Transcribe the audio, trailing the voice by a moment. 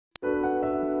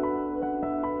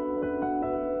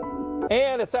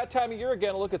And it's that time of year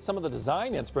again. A look at some of the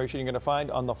design inspiration you're going to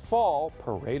find on the Fall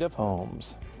Parade of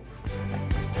Homes.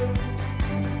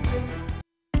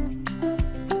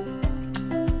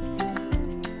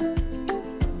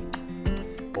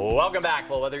 Welcome back.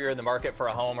 Well, whether you're in the market for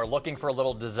a home or looking for a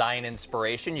little design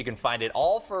inspiration, you can find it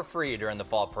all for free during the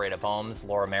Fall Parade of Homes.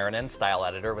 Laura Marinin, style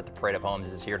editor with the Parade of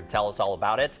Homes, is here to tell us all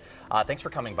about it. Thanks for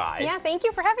coming by. Yeah, thank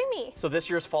you for having me. So this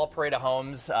year's Fall Parade of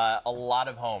Homes, a lot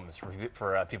of homes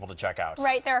for people to check out.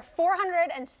 Right, there are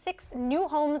 406 new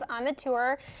homes on the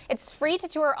tour. It's free to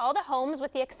tour all the homes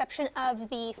with the exception of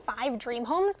the 5 dream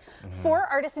homes. 4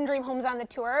 artisan dream homes on the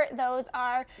tour. Those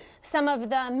are some of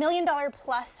the $1 million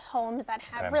plus homes that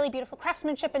have really beautiful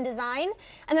craftsmanship and design.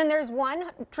 And then there's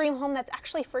one dream home that's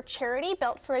actually for charity,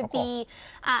 built for the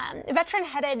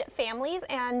veteran-headed families,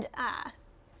 and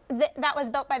that was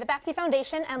built by the Batsy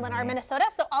Foundation and Lennar, Minnesota.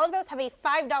 So all of those have a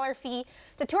 $5 fee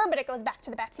to tour, but it goes back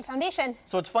to the Batsy Foundation.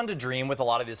 So it's fun to dream with a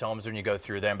lot of these homes when you go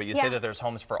through them, but you say that there's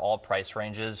homes for all price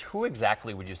ranges. Who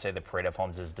exactly would you say the Parade of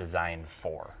Homes is designed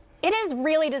for? It is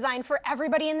really designed for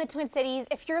everybody in the Twin Cities.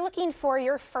 If you're looking for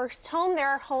your first home, there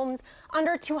are homes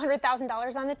under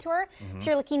 $200,000 on the tour. If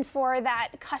you're looking for that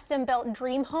custom-built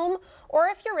dream home, or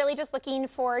if you're really just looking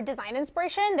for design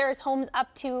inspiration, there's homes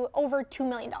up to over $2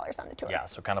 million on the tour. Yeah,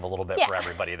 so kind of a little bit for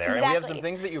everybody there. Exactly. And we have some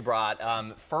things that you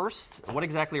brought. First, what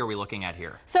exactly are we looking at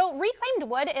here? So reclaimed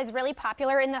wood is really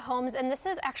popular in the homes, and this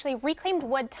is actually reclaimed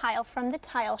wood tile from the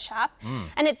tile shop.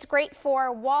 And it's great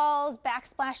for walls,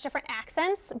 backsplash, different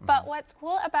accents. But what's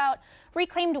cool about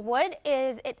reclaimed wood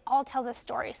is it all tells a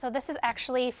story. So this is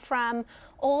actually from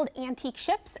old antique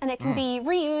ships, and it can be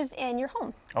reused in your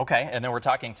home. Okay, and then we're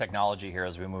talking technology here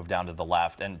as we move down to the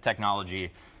left, and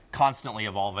technology constantly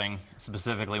evolving,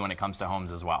 specifically when it comes to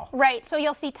homes as well. Right, so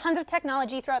you'll see tons of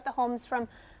technology throughout the homes, from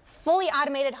fully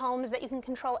automated homes that you can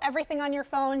control everything on your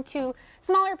phone to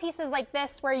smaller pieces like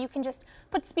this where you can just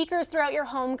put speakers throughout your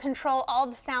home, control all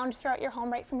the sound throughout your home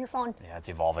right from your phone. Yeah, it's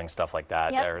evolving, stuff like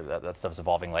that. That stuff's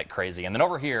evolving like crazy. And then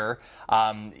over here,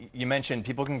 you mentioned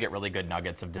people can get really good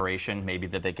nuggets of decoration maybe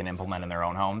that they can implement in their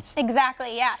own homes.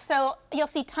 Exactly, yeah. So you'll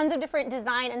see tons of different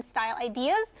design and style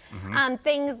ideas.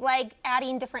 Things like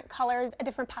adding different colors,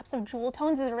 different pops of jewel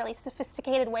tones is a really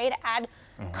sophisticated way to add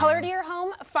color to your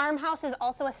home. Farmhouse is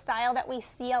also a style that we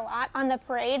see a lot on the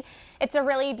parade. It's a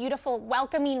really beautiful,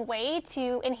 welcoming way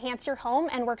to enhance your home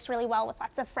and works really well with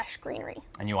lots of fresh greenery.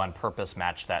 And you on purpose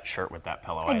matched that shirt with that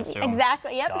pillow, I assume.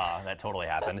 Exactly, yep. Duh, that totally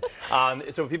happened.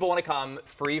 So if people want to come,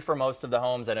 free for most of the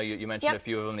homes. I know you mentioned a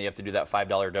few of them that you have to do that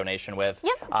 $5 donation with.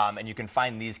 And you can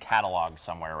find these catalogs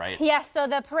somewhere, right? Yes, so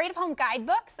the Parade of Home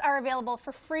guidebooks are available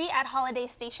for free at holiday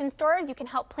station stores. You can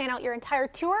help plan out your entire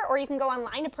tour, or you can go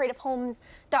online to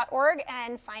paradeofhomes.org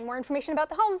and find more information about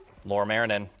the homes. Laura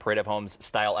Marinin, Parade of Homes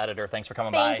style editor. Thanks for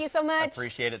coming by. Thank you so much. I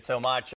appreciate it so much.